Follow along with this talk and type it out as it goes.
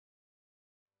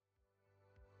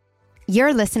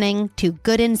You're listening to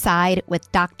Good Inside with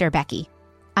Dr. Becky.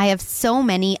 I have so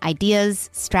many ideas,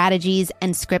 strategies,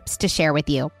 and scripts to share with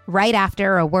you right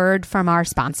after a word from our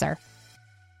sponsor.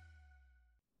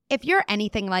 If you're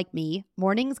anything like me,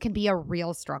 mornings can be a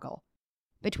real struggle.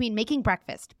 Between making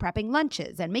breakfast, prepping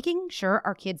lunches, and making sure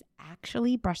our kids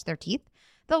actually brush their teeth,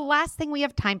 the last thing we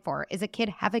have time for is a kid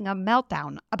having a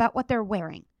meltdown about what they're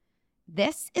wearing.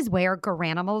 This is where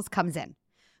Garanimals comes in.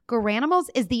 Garanimals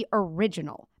is the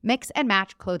original mix and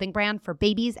match clothing brand for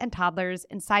babies and toddlers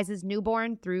in sizes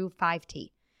newborn through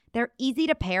 5T. They're easy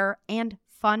to pair and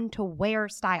fun to wear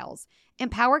styles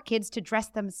empower kids to dress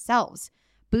themselves,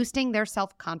 boosting their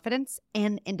self-confidence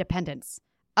and independence.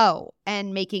 Oh,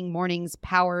 and making mornings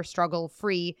power struggle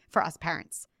free for us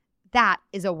parents. That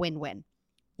is a win-win.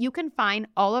 You can find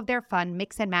all of their fun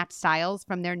mix and match styles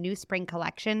from their new spring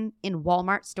collection in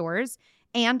Walmart stores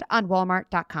and on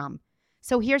walmart.com.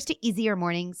 So here's to easier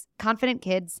mornings, confident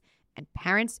kids, and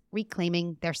parents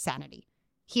reclaiming their sanity.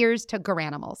 Here's to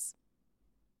Garanimals.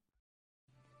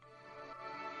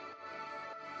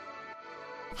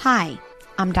 Hi,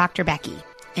 I'm Dr. Becky,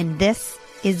 and this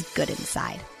is Good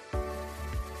Inside.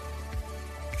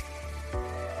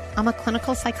 I'm a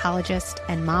clinical psychologist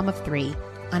and mom of 3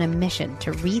 on a mission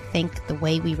to rethink the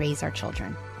way we raise our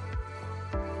children.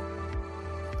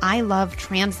 I love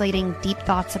translating deep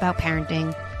thoughts about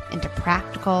parenting into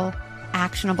practical,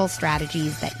 actionable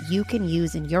strategies that you can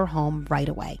use in your home right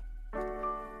away.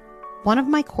 One of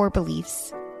my core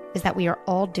beliefs is that we are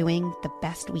all doing the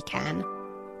best we can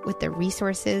with the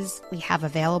resources we have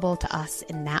available to us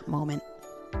in that moment.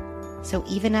 So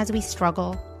even as we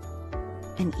struggle,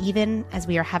 and even as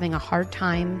we are having a hard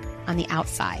time on the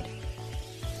outside,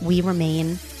 we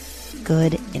remain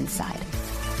good inside.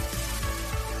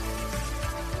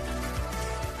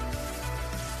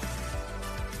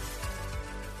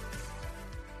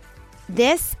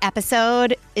 This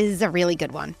episode is a really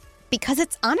good one because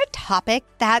it's on a topic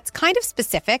that's kind of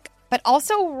specific, but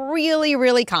also really,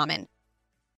 really common.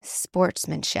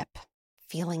 Sportsmanship,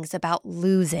 feelings about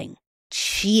losing,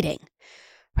 cheating,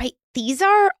 right? These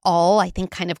are all, I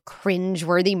think, kind of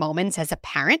cringe-worthy moments as a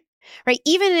parent, right?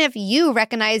 Even if you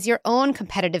recognize your own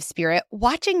competitive spirit,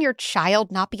 watching your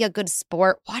child not be a good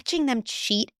sport, watching them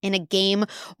cheat in a game,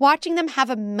 watching them have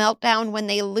a meltdown when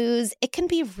they lose, it can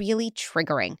be really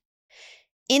triggering.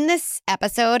 In this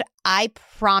episode, I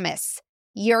promise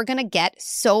you're going to get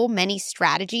so many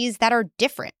strategies that are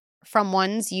different from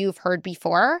ones you've heard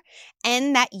before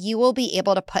and that you will be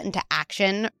able to put into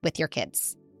action with your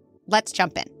kids. Let's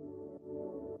jump in.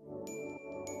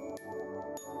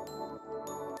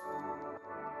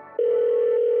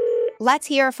 Let's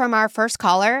hear from our first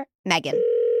caller, Megan.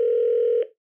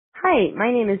 Hi, my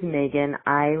name is Megan.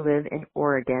 I live in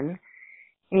Oregon.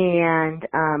 And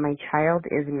my child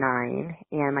is 9,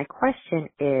 and my question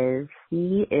is,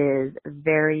 he is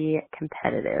very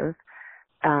competitive,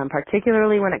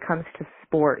 particularly when it comes to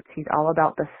sports. He's all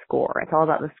about the score. It's all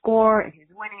about the score, and he's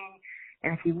winning.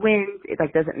 And if he wins, it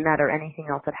doesn't matter anything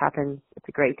else that happens. It's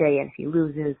a great day, and if he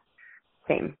loses,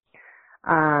 same.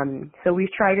 So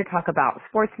we've tried to talk about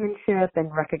sportsmanship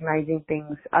and recognizing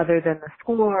things other than the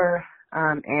score,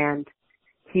 and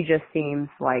he just seems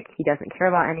like he doesn't care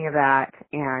about any of that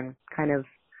and kind of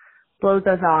blows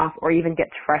us off or even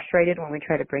gets frustrated when we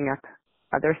try to bring up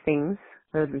other things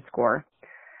other than score.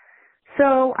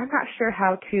 So I'm not sure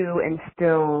how to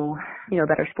instill,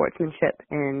 better sportsmanship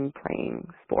in playing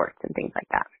sports and things like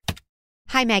that.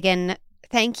 Hi, Megan.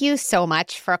 Thank you so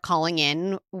much for calling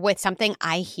in with something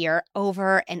I hear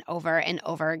over and over and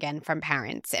over again from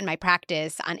parents. In my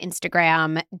practice on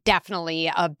Instagram, definitely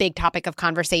a big topic of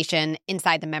conversation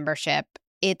inside the membership.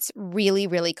 It's really,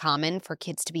 really common for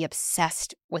kids to be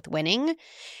obsessed with winning.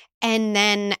 And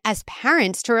then as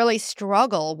parents to really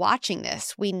struggle watching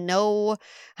this. We know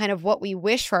kind of what we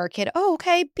wish for our kid. Oh,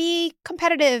 okay, be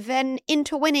competitive and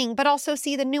into winning, but also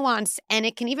see the nuance. And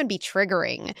it can even be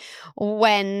triggering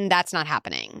when that's not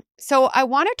happening. So I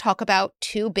want to talk about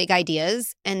 2 big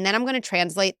ideas, and then I'm going to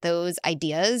translate those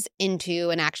ideas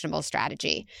into an actionable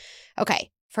strategy.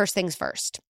 Okay, first things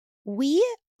first. We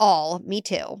all, me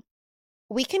too,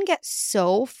 we can get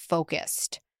so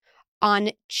focused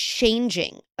on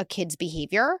changing a kid's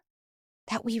behavior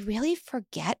that we really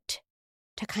forget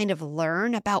to kind of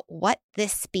learn about what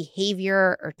this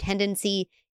behavior or tendency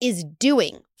is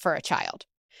doing for a child,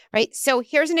 right? So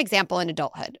here's an example in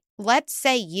adulthood. Let's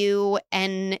say you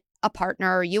and a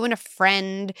partner, you and a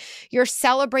friend, you're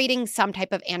celebrating some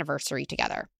type of anniversary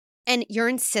together. And you're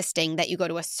insisting that you go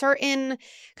to a certain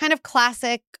kind of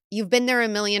classic, you've been there a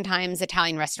million times,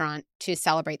 Italian restaurant to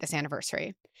celebrate this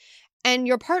anniversary. And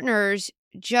your partner's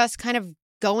just kind of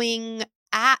going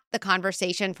at the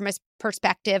conversation from a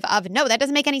perspective of, no, that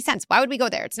doesn't make any sense. Why would we go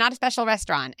there? It's not a special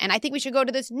restaurant. And I think we should go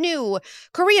to this new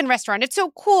Korean restaurant. It's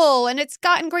so cool and it's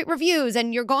gotten great reviews.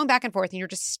 And you're going back and forth and you're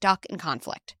just stuck in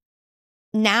conflict.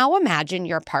 Now imagine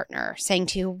your partner saying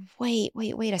to you,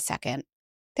 wait a second.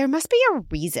 There must be a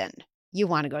reason you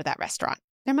want to go to that restaurant.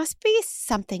 There must be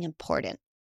something important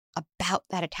about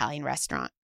that Italian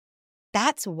restaurant.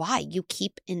 That's why you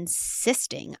keep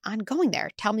insisting on going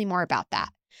there. Tell me more about that.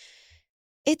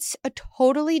 It's a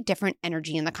totally different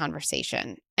energy in the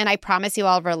conversation. And I promise you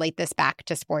I'll relate this back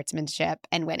to sportsmanship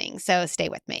and winning. So stay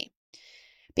with me.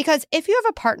 Because if you have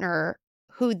a partner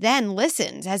who then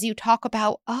listens as you talk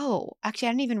about, oh, actually,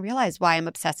 I didn't even realize why I'm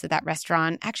obsessed with that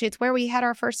restaurant. Actually, it's where we had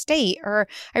our first date. Or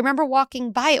I remember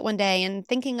walking by it one day and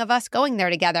thinking of us going there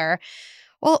together.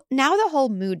 Well, now the whole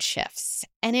mood shifts,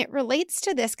 and it relates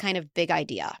to this kind of big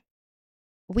idea.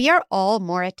 We are all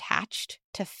more attached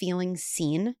to feeling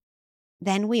seen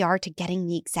than we are to getting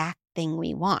the exact thing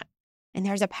we want. And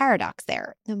there's a paradox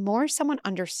there. The more someone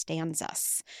understands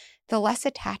us, the less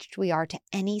attached we are to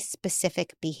any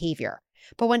specific behavior.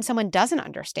 But when someone doesn't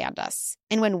understand us,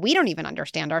 and when we don't even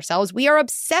understand ourselves, we are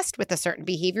obsessed with a certain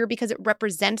behavior because it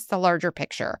represents the larger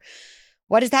picture.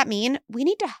 What does that mean? We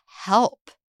need to help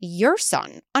your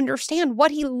son understand what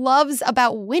he loves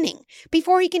about winning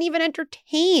before he can even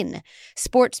entertain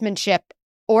sportsmanship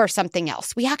or something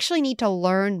else. We actually need to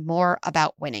learn more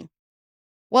about winning.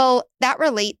 Well, that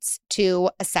relates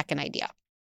to a second idea.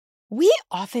 We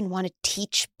often want to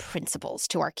teach principles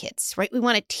to our kids, right? We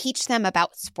want to teach them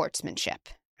about sportsmanship,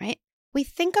 right? We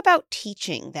think about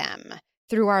teaching them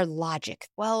through our logic.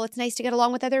 Well, it's nice to get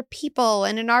along with other people.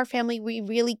 And in our family, we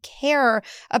really care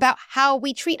about how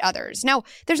we treat others. Now,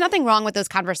 there's nothing wrong with those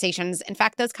conversations. In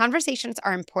fact, those conversations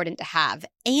are important to have,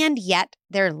 and yet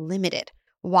they're limited.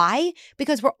 Why?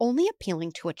 Because we're only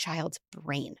appealing to a child's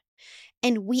brain.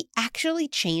 And we actually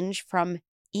change from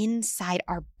inside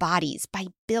our bodies by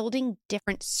building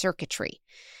different circuitry.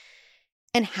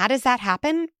 And how does that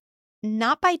happen?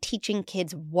 Not by teaching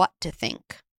kids what to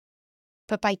think,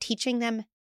 but by teaching them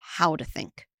how to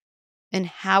think. And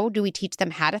how do we teach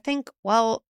them how to think?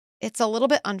 Well, it's a little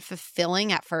bit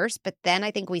unfulfilling at first, but then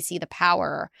I think we see the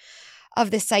power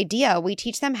of this idea. We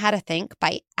teach them how to think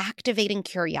by activating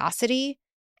curiosity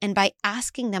and by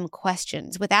asking them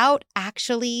questions without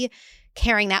actually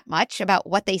caring that much about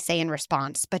what they say in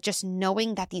response, but just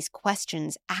knowing that these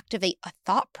questions activate a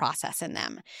thought process in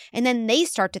them. And then they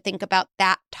start to think about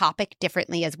that topic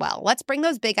differently as well. Let's bring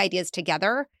those big ideas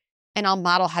together, and I'll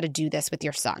model how to do this with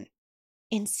your son.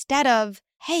 Instead of,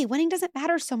 hey, winning doesn't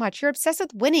matter so much. You're obsessed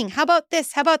with winning. How about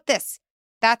this? How about this?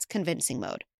 That's convincing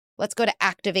mode. Let's go to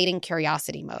activating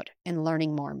curiosity mode and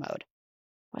learning more mode.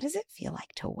 What does it feel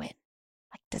like to win?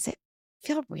 Like, does it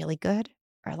feel really good?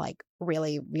 Or like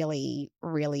really, really,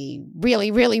 really, really,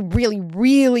 really, really,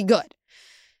 really good?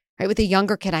 Right? With a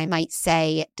younger kid, I might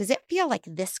say, does it feel like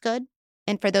this good?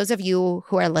 And for those of you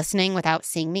who are listening without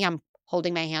seeing me, I'm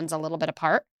holding my hands a little bit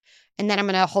apart. And then I'm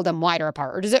going to hold them wider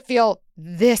apart. Or does it feel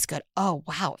this good? Oh,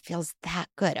 wow, it feels that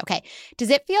good. Okay. Does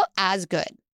it feel as good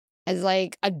as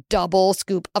like a double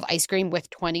scoop of ice cream with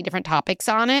 20 different topics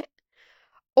on it?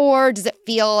 Or does it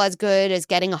feel as good as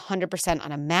getting 100%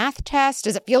 on a math test?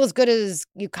 Does it feel as good as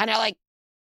you kind of like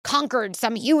conquered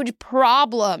some huge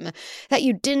problem that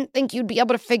you didn't think you'd be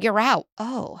able to figure out?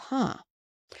 Oh, huh.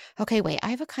 Okay, wait, I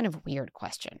have a kind of weird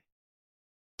question.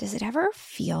 Does it ever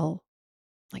feel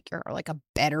like you're like a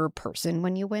better person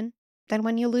when you win than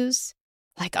when you lose?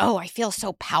 Like, oh, I feel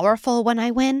so powerful when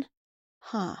I win?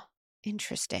 Huh,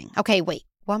 interesting. Okay, wait,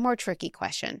 one more tricky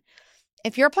question.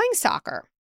 If you're playing soccer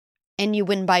and you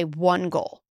win by 1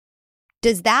 goal,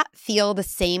 does that feel the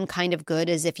same kind of good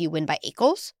as if you win by 8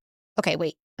 goals? Okay,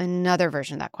 wait, another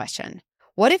version of that question.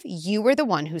 What if you were the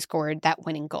one who scored that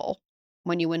winning goal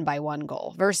when you win by 1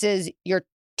 goal versus your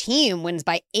team wins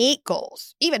by 8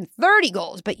 goals, even 30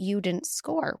 goals, but you didn't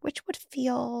score? Which would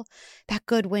feel that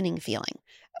good winning feeling?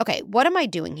 Okay, what am I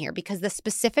doing here? Because the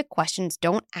specific questions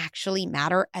don't actually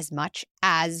matter as much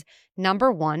as,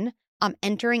 number one, I'm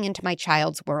entering into my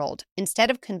child's world.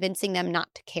 Instead of convincing them not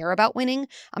to care about winning,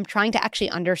 I'm trying to actually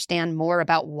understand more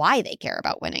about why they care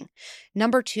about winning.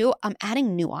 Number two, I'm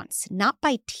adding nuance, not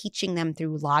by teaching them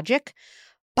through logic,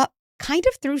 but kind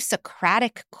of through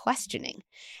Socratic questioning.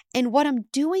 And what I'm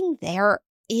doing there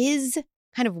is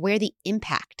kind of where the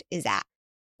impact is at.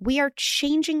 We are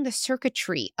changing the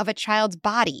circuitry of a child's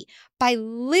body by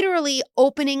literally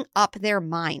opening up their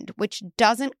mind, which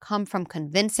doesn't come from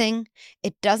convincing.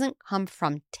 It doesn't come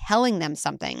from telling them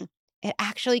something. It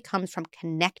actually comes from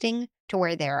connecting to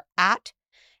where they're at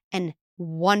and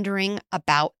wondering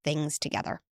about things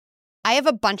together. I have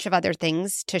a bunch of other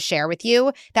things to share with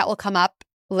you that will come up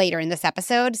later in this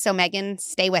episode. So Megan,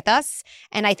 stay with us.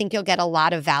 And I think you'll get a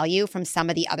lot of value from some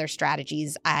of the other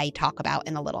strategies I talk about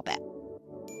in a little bit.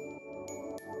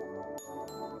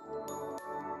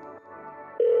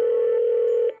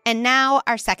 And now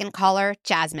our second caller,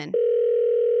 Jasmine.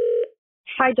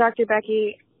 Hi, Dr.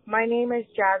 Becky. My name is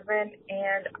Jasmine,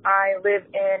 and I live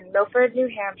in Milford, New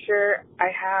Hampshire. I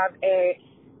have a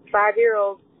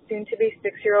 5-year-old, soon-to-be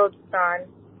 6-year-old son,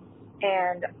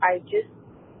 and I just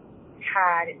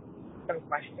had some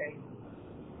questions.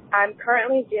 I'm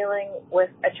currently dealing with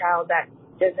a child that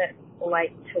doesn't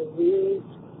like to lose,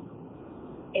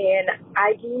 and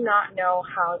I do not know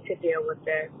how to deal with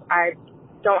this. I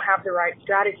don't have the right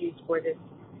strategies for this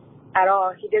at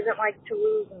all. He doesn't like to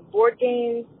lose in board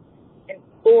games, in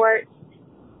sports,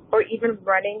 or even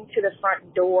running to the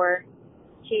front door.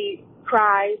 He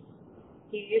cries.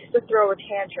 He used to throw a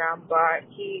tantrum, but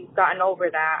he's gotten over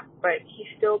that. But he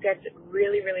still gets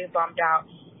really, really bummed out.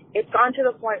 It's gone to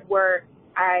the point where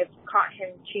I've caught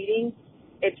him cheating.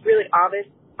 It's really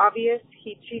obvious.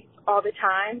 He cheats all the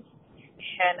time,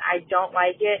 and I don't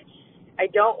like it. I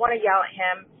don't want to yell at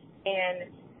him,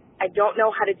 and I don't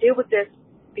know how to deal with this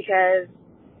because,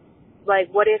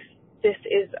 what if this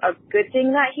is a good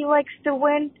thing that he likes to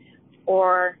win,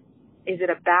 or is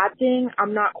it a bad thing?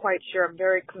 I'm not quite sure. I'm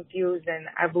very confused, and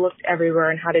I've looked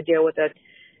everywhere on how to deal with a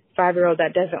 5-year-old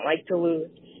that doesn't like to lose.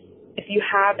 If you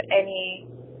have any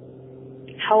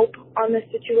help on this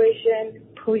situation,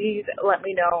 please let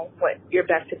me know what your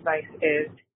best advice is.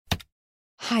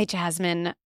 Hi,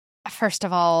 Jasmine. First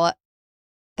of all,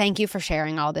 thank you for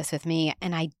sharing all this with me.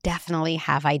 And I definitely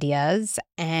have ideas.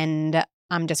 And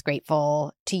I'm just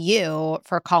grateful to you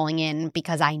for calling in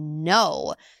because I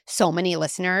know so many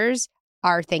listeners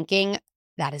are thinking,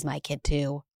 that is my kid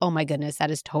too. Oh my goodness, that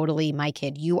is totally my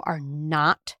kid. You are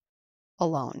not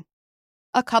alone.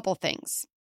 A couple things.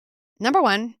 Number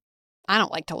one, I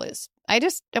don't like to lose. I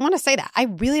want to say that. I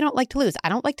really don't like to lose. I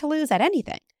don't like to lose at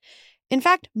anything. In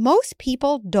fact, most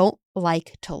people don't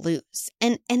like to lose.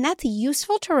 And that's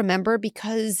useful to remember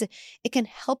because it can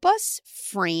help us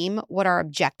frame what our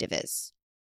objective is.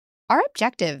 Our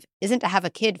objective isn't to have a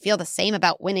kid feel the same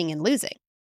about winning and losing.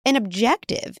 An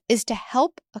objective is to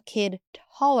help a kid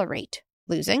tolerate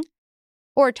losing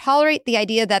or tolerate the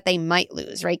idea that they might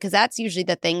lose, right? Because that's usually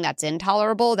the thing that's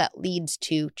intolerable that leads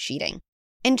to cheating.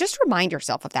 And just remind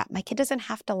yourself of that. My kid doesn't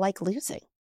have to like losing.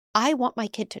 I want my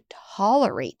kid to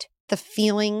tolerate the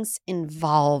feelings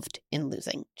involved in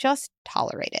losing. Just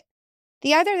tolerate it.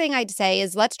 The other thing I'd say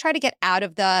is let's try to get out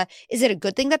of is it a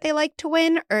good thing that they like to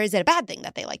win or is it a bad thing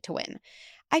that they like to win?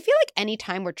 I feel like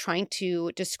anytime we're trying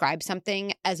to describe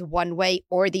something as one way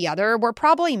or the other, we're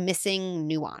probably missing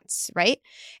nuance, right?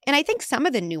 And I think some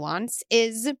of the nuance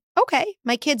is, okay,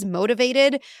 my kid's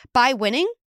motivated by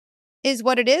winning is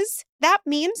what it is. That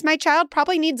means my child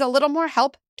probably needs a little more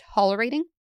help tolerating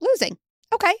losing.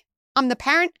 Okay, I'm the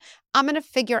parent. I'm going to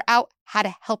figure out how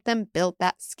to help them build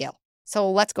that skill. So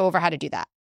let's go over how to do that.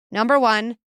 Number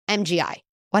one, MGI.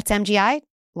 What's MGI?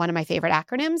 One of my favorite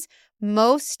acronyms,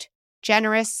 most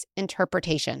generous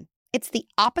interpretation. It's the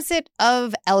opposite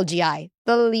of LGI,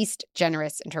 the least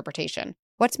generous interpretation.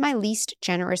 What's my least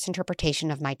generous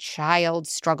interpretation of my child's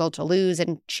struggle to lose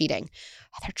and cheating?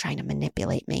 Oh, they're trying to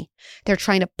manipulate me. They're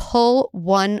trying to pull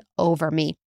one over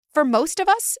me. For most of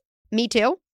us, me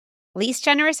too, least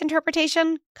generous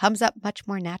interpretation comes up much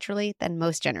more naturally than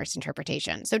most generous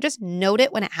interpretation. So just note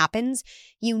it when it happens.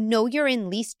 You know you're in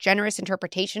least generous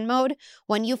interpretation mode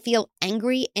when you feel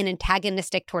angry and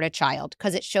antagonistic toward a child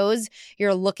because it shows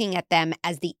you're looking at them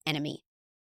as the enemy.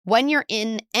 When you're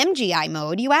in MGI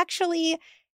mode, you actually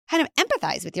kind of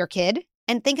empathize with your kid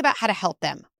and think about how to help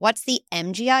them. What's the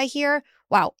MGI here?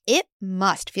 Wow, it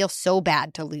must feel so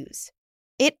bad to lose.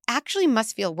 It actually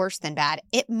must feel worse than bad.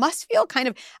 It must feel kind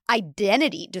of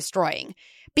identity destroying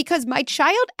because my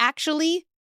child actually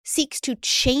seeks to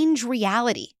change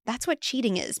reality. That's what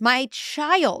cheating is. My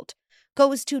child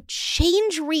goes to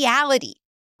change reality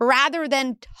rather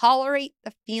than tolerate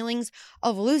the feelings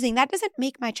of losing. That doesn't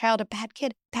make my child a bad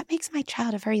kid. That makes my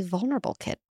child a very vulnerable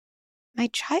kid. My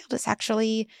child is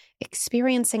actually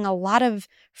experiencing a lot of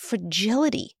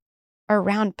fragility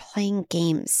around playing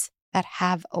games that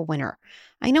have a winner.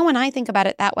 I know when I think about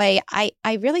it that way, I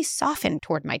really soften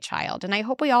toward my child. And I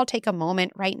hope we all take a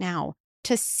moment right now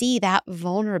to see that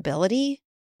vulnerability,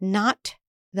 not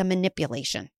the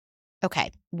manipulation.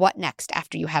 Okay, what next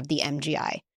after you have the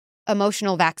MGI?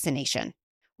 Emotional vaccination.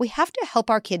 we have to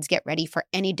help our kids get ready for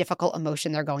any difficult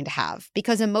emotion they're going to have,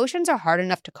 because emotions are hard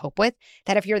enough to cope with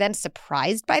that if you're then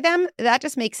surprised by them, that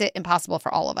just makes it impossible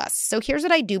for all of us. So here's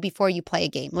what I do before you play a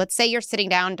game. Let's say you're sitting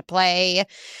down to play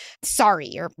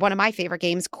Sorry, or one of my favorite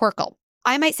games, Quirkle.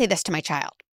 I might say this to my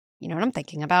child. You know what I'm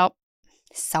thinking about?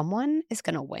 Someone is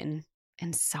going to win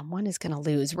and someone is going to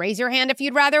lose. Raise your hand if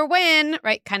you'd rather win,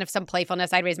 right? Kind of some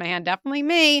playfulness. I'd raise my hand, definitely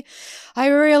me. I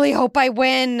really hope I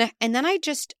win. And then I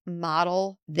just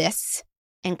model this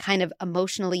and kind of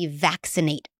emotionally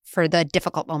vaccinate for the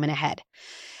difficult moment ahead.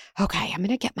 Okay, I'm going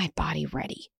to get my body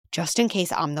ready just in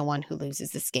case I'm the one who loses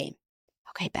this game.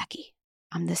 Okay, Becky,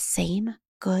 I'm the same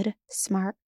good,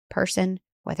 smart person,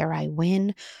 whether I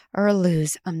win or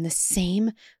lose. I'm the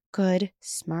same good,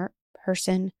 smart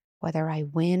person, whether I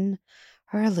win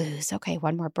or lose. Okay,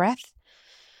 one more breath.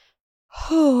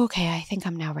 Okay, I think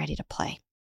I'm now ready to play.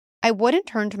 I wouldn't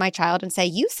turn to my child and say,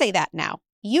 you say that now.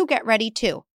 You get ready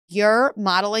too. Your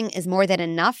modeling is more than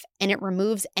enough, and it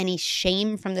removes any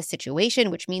shame from the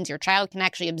situation, which means your child can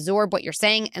actually absorb what you're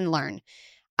saying and learn.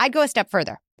 I'd go a step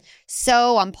further.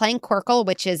 So I'm playing Quirkle,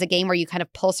 which is a game where you kind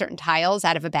of pull certain tiles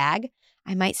out of a bag.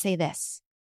 I might say this.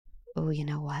 Oh, you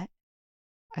know what?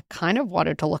 I kind of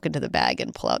wanted to look into the bag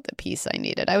and pull out the piece I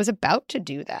needed. I was about to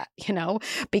do that,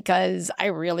 because I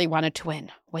really wanted to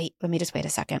win. Wait, let me just wait a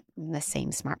second. I'm the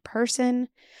same smart person,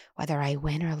 whether I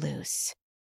win or lose.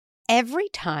 Every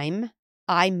time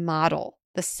I model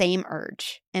the same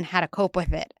urge and how to cope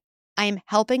with it, I am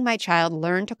helping my child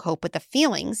learn to cope with the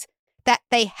feelings that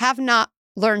they have not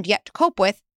learned yet to cope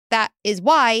with. That is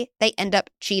why they end up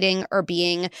cheating or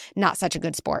being not such a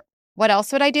good sport. What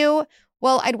else would I do?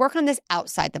 Well, I'd work on this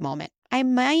outside the moment. I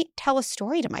might tell a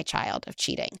story to my child of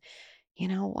cheating.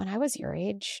 When I was your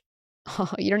age,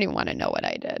 you don't even want to know what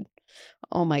I did.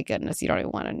 Oh my goodness, you don't even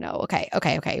want to know. Okay.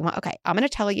 I'm going to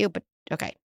tell you, but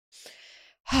okay.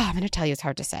 I'm going to tell you, it's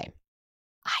hard to say.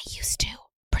 I used to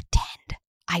pretend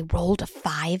I rolled a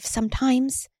 5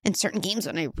 sometimes in certain games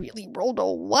when I really rolled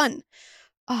a 1.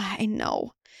 Oh, I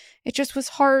know. It just was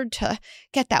hard to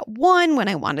get that 1 when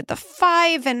I wanted the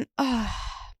 5, and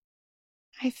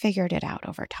I figured it out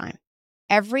over time.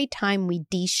 Every time we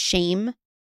de-shame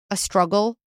a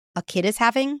struggle a kid is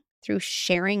having through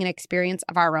sharing an experience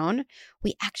of our own,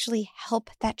 we actually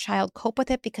help that child cope with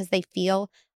it because they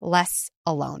feel less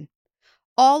alone.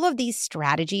 All of these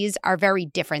strategies are very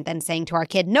different than saying to our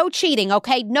kid, no cheating,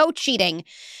 okay? No cheating.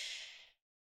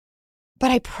 But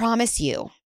I promise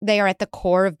you, they are at the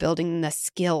core of building the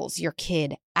skills your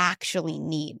kid actually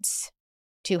needs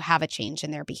to have a change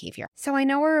in their behavior. So I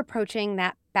know we're approaching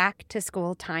that back to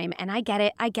school time, and I get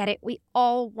it. We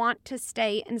all want to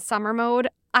stay in summer mode.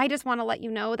 I just want to let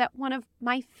you know that one of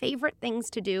my favorite things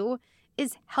to do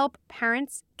is help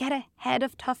parents get ahead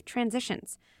of tough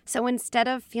transitions. So instead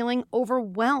of feeling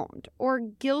overwhelmed or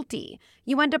guilty,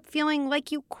 you end up feeling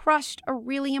like you crushed a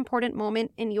really important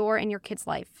moment in your and your kid's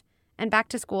life. And back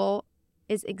to school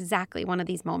is exactly one of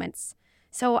these moments.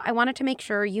 So I wanted to make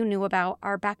sure you knew about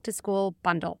our back to school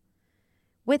bundle.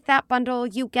 With that bundle,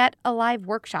 you get a live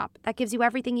workshop that gives you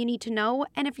everything you need to know.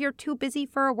 And if you're too busy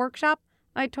for a workshop,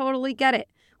 I totally get it,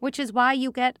 which is why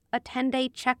you get a 10-day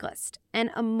checklist and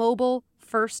a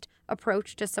mobile-first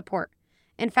approach to support.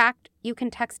 In fact, you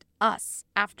can text us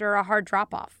after a hard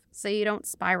drop-off so you don't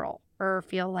spiral or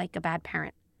feel like a bad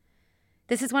parent.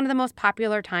 This is one of the most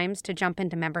popular times to jump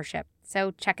into membership,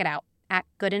 so check it out at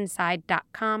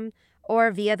goodinside.com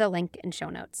or via the link in show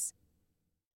notes.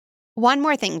 One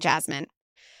more thing, Jasmine.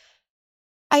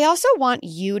 I also want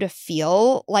you to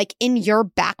feel like in your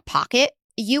back pocket,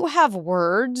 you have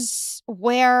words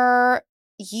where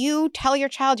you tell your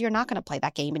child you're not going to play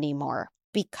that game anymore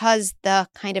because the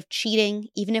kind of cheating,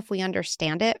 even if we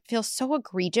understand it, feels so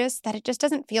egregious that it just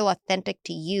doesn't feel authentic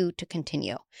to you to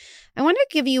continue. I want to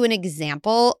give you an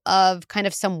example of kind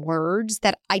of some words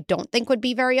that I don't think would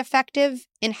be very effective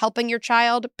in helping your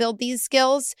child build these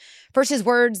skills versus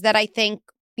words that I think,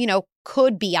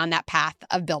 could be on that path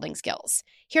of building skills.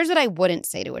 Here's what I wouldn't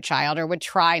say to a child or would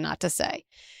try not to say.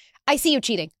 I see you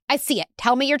cheating. I see it.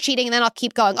 Tell me you're cheating and then I'll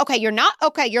keep going. Okay, you're not.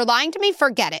 Okay, you're lying to me.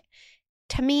 Forget it.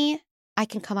 To me, I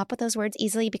can come up with those words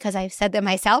easily because I've said them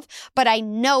myself, but I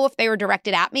know if they were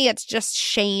directed at me, it's just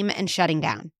shame and shutting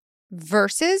down.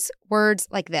 Versus words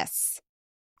like this.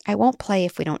 I won't play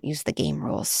if we don't use the game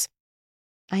rules.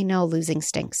 I know losing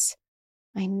stinks.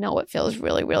 I know it feels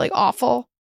really, really awful.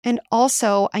 And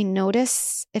also, I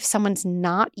notice if someone's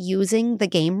not using the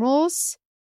game rules,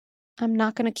 I'm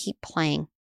not going to keep playing.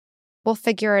 We'll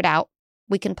figure it out.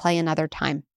 We can play another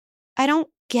time. I don't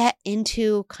get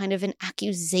into kind of an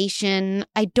accusation.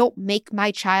 I don't make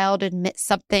my child admit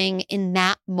something in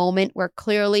that moment where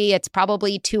clearly it's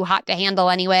probably too hot to handle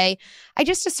anyway. I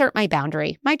just assert my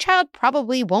boundary. My child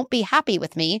probably won't be happy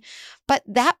with me, but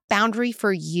that boundary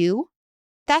for you,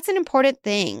 that's an important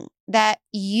thing that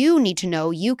you need to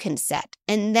know you can set.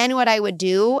 And then what I would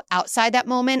do outside that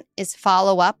moment is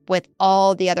follow up with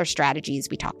all the other strategies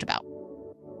we talked about.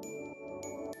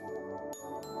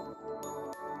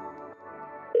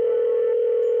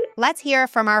 Let's hear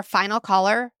from our final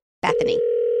caller, Bethany.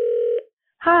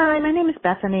 Hi, my name is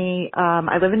Bethany.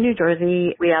 I live in New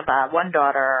Jersey. We have one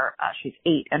daughter. She's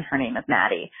 8, and her name is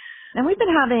Maddie. And we've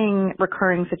been having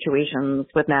recurring situations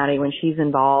with Maddie when she's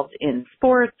involved in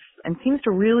sports and seems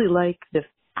to really like the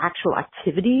actual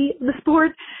activity of the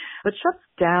sport, but shuts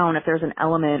down if there's an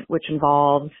element which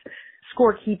involves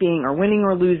scorekeeping or winning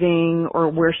or losing, or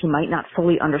where she might not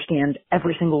fully understand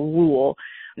every single rule.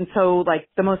 And so, like,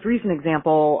 the most recent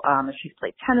example is she's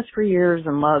played tennis for years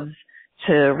and loves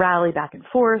to rally back and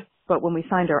forth. But when we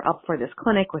signed her up for this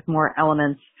clinic with more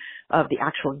elements of the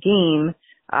actual game,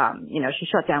 she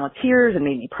shut down with tears and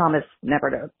made me promise never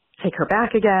to take her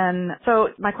back again. So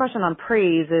my question on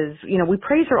praise is, we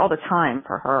praise her all the time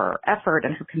for her effort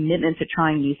and her commitment to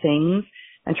trying new things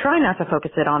and try not to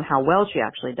focus it on how well she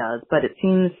actually does. But it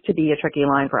seems to be a tricky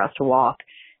line for us to walk.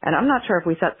 And I'm not sure if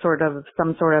we set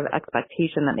some sort of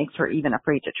expectation that makes her even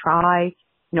afraid to try,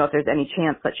 if there's any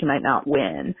chance that she might not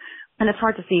win. And it's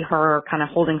hard to see her kind of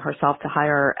holding herself to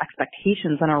higher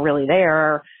expectations than are really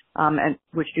there, and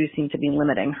which do seem to be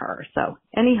limiting her. So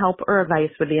any help or advice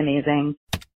would be amazing.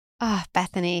 Oh,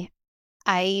 Bethany,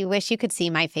 I wish you could see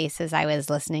my face as I was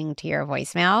listening to your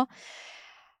voicemail.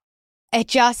 It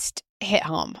just hit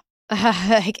home,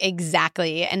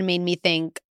 exactly, and made me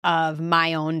think of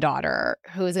my own daughter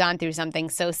who's gone through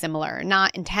something so similar,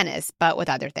 not in tennis, but with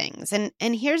other things. And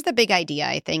here's the big idea,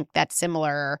 I think, that's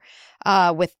similar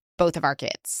with both of our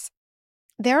kids.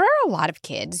 There are a lot of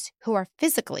kids who are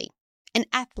physically and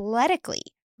athletically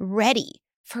ready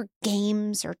for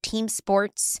games or team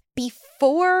sports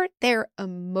before they're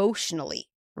emotionally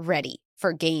ready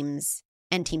for games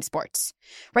and team sports,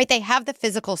 right? They have the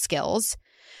physical skills,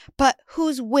 but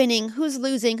who's winning, who's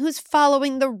losing, who's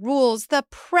following the rules, the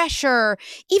pressure,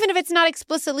 even if it's not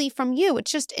explicitly from you,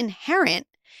 it's just inherent.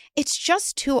 It's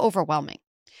just too overwhelming,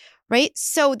 right?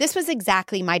 So this was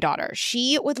exactly my daughter.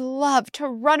 She would love to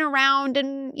run around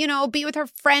and, be with her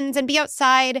friends and be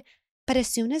outside. But as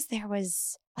soon as there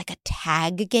was like a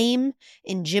tag game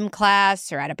in gym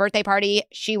class or at a birthday party,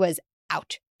 she was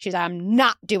out. She's like, I'm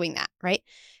not doing that, right?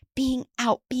 Being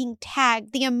out, being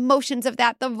tagged, the emotions of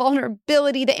that, the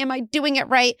vulnerability, the am I doing it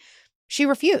right? She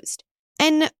refused.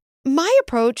 And my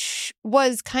approach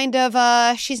was kind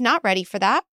of, she's not ready for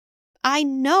that. I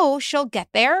know she'll get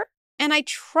there, and I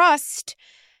trust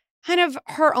kind of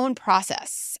her own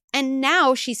process. And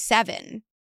now she's 7,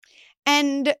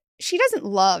 and she doesn't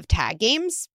love tag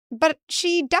games, but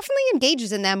she definitely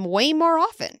engages in them way more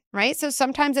often, right? So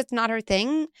sometimes it's not her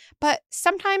thing, but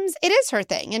sometimes it is her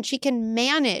thing. And she can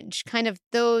manage kind of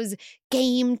those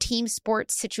game team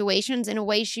sports situations in a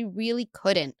way she really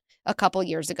couldn't a couple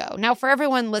years ago. Now, for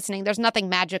everyone listening, there's nothing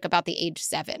magic about the age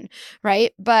 7,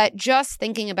 right? But just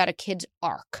thinking about a kid's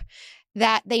arc,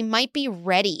 that they might be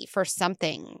ready for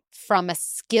something from a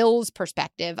skills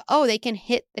perspective. Oh, they can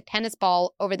hit the tennis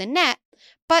ball over the net,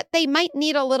 but they might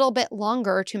need a little bit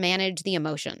longer to manage the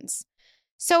emotions.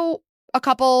 So a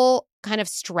couple kind of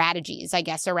strategies, I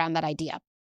guess, around that idea.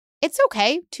 It's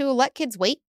okay to let kids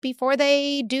wait before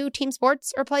they do team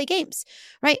sports or play games,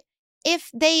 right? If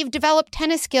they've developed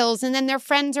tennis skills and then their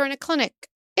friends are in a clinic,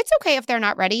 it's okay if they're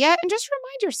not ready yet. And just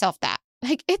remind yourself that.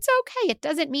 Like, it's okay. It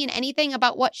doesn't mean anything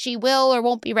about what she will or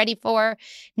won't be ready for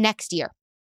next year.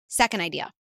 Second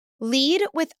idea, lead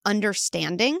with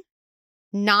understanding,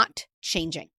 not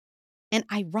changing. And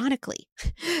ironically,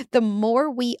 the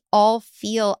more we all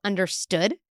feel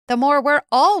understood, the more we're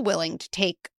all willing to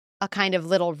take a kind of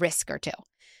little risk or two.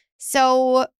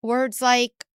 So words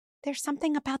like, there's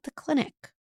something about the clinic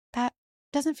that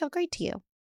doesn't feel great to you.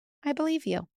 I believe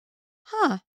you.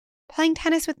 Playing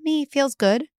tennis with me feels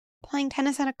good. Playing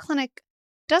tennis at a clinic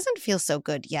doesn't feel so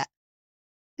good yet.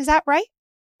 Is that right?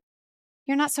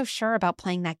 You're not so sure about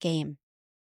playing that game.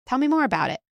 Tell me more about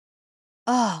it.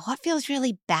 Oh, what feels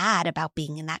really bad about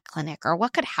being in that clinic? Or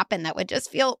what could happen that would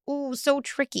just feel, so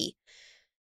tricky?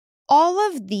 All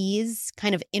of these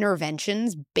kind of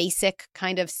interventions, basic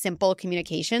kind of simple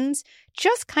communications,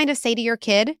 just kind of say to your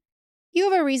kid, you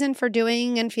have a reason for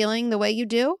doing and feeling the way you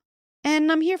do,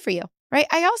 and I'm here for you. Right?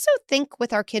 I also think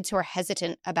with our kids who are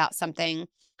hesitant about something,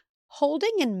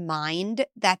 holding in mind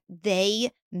that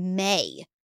they may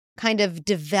kind of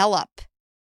develop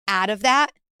out of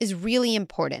that is really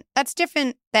important. That's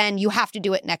different than you have to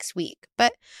do it next week.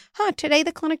 But, today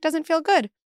the clinic doesn't feel good.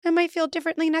 It might feel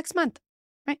differently next month,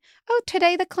 right? Oh,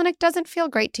 today the clinic doesn't feel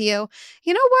great to you.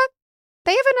 You know what?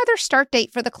 They have another start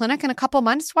date for the clinic in a couple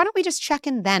months. Why don't we just check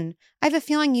in then? I have a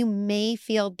feeling you may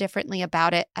feel differently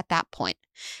about it at that point.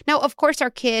 Now, of course, our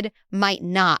kid might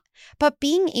not, but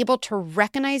being able to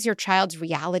recognize your child's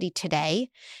reality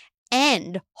today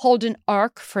and hold an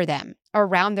arc for them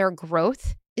around their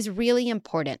growth is really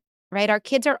important, right? Our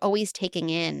kids are always taking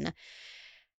in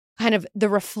kind of the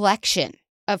reflection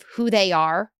of who they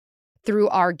are through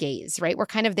our gaze, right? We're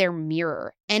kind of their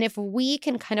mirror. And if we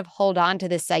can kind of hold on to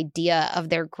this idea of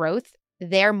their growth,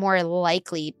 they're more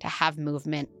likely to have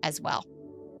movement as well.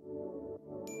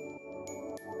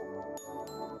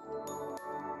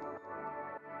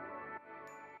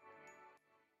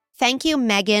 Thank you,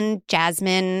 Megan,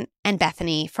 Jasmine, and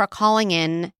Bethany for calling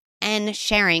in and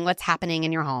sharing what's happening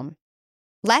in your home.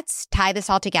 Let's tie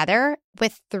this all together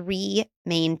with 3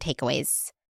 main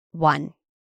takeaways. 1,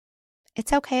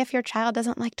 it's okay if your child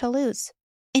doesn't like to lose.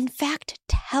 In fact,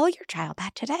 tell your child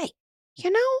that today.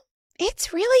 You know,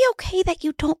 it's really okay that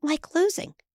you don't like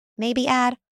losing. Maybe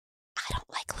add, I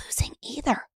don't like losing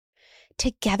either.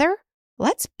 Together,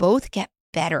 let's both get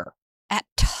better at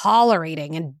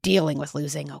tolerating and dealing with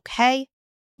losing, okay?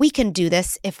 We can do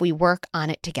this if we work on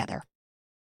it together.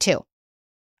 2,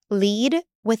 lead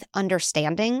with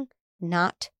understanding,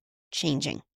 not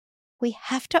changing. We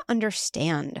have to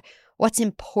understand what's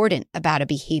important about a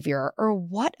behavior or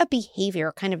what a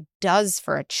behavior kind of does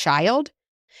for a child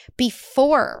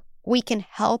before we can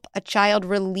help a child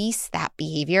release that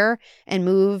behavior and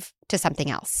move to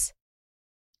something else.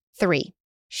 3,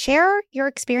 share your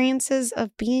experiences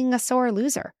of being a sore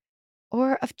loser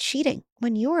or of cheating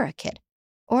when you were a kid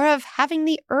or of having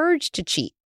the urge to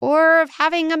cheat or of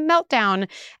having a meltdown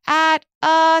at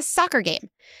a soccer game.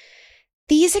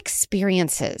 These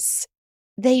experiences,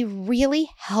 they really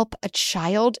help a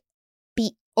child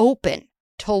be open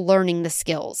to learning the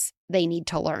skills they need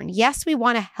to learn. Yes, we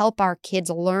want to help our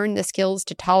kids learn the skills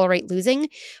to tolerate losing,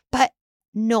 but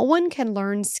no one can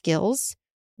learn skills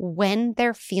when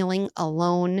they're feeling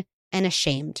alone and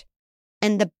ashamed.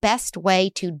 And the best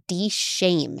way to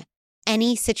de-shame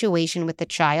any situation with the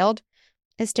child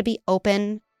is to be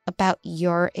open about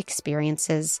your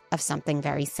experiences of something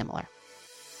very similar.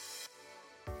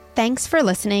 Thanks for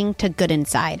listening to Good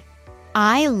Inside.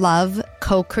 I love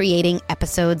co-creating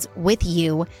episodes with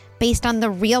you based on the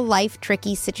real-life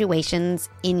tricky situations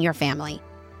in your family.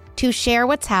 To share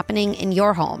what's happening in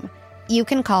your home, you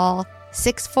can call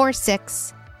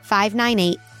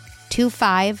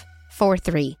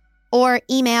 646-598-2543 or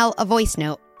email a voice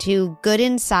note to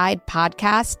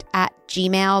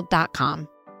goodinsidepodcast@gmail.com.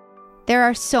 There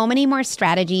are so many more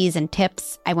strategies and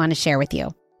tips I want to share with you,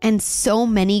 and so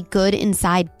many Good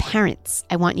Inside parents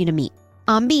I want you to meet.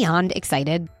 I'm beyond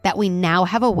excited that we now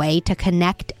have a way to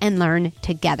connect and learn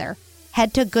together.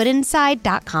 Head to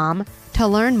goodinside.com to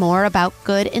learn more about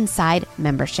Good Inside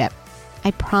membership. I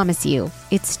promise you,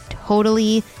 it's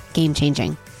totally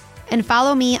game-changing. And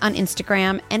follow me on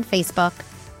Instagram and Facebook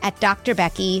at Dr.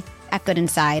 Becky at Good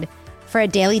Inside for a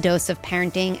daily dose of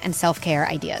parenting and self-care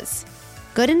ideas.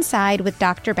 Good Inside with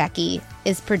Dr. Becky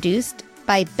is produced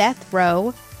by Beth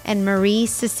Rowe and Marie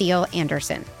Cecile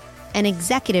Anderson, and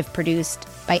executive produced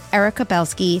by Erica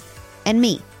Belsky and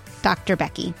me, Dr.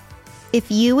 Becky.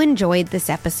 If you enjoyed this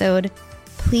episode,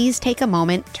 please take a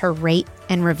moment to rate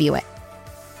and review it,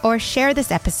 or share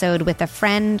this episode with a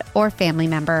friend or family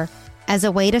member as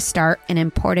a way to start an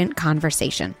important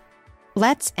conversation.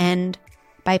 Let's end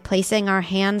by placing our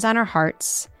hands on our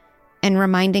hearts and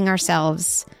reminding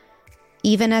ourselves,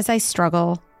 even as I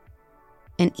struggle,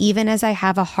 and even as I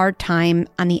have a hard time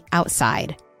on the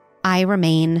outside, I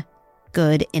remain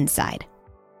good inside.